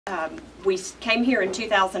We came here in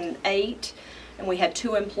 2008 and we had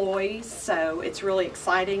 2 employees, so it's really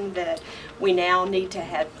exciting that we now need to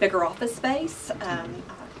have bigger office space.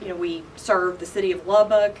 You know, we serve the city of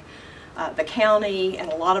Lubbock, the county,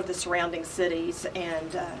 and a lot of the surrounding cities,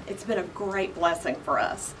 and it's been a great blessing for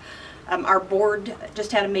us. Our board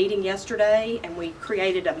just had a meeting yesterday, and we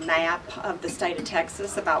created a map of the state of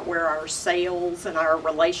Texas about where our sales and our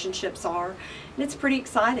relationships are. And it's pretty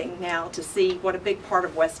exciting now to see what a big part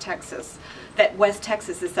of West Texas, that West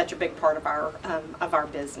Texas is such a big part of our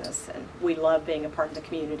business. And we love being a part of the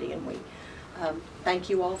community, and we thank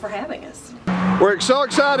you all for having us. We're so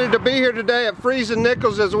excited to be here today at Freese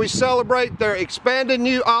Nichols as we celebrate their expanded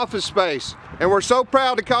new office space. And we're so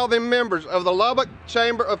proud to call them members of the Lubbock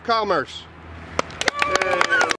Chamber of Commerce.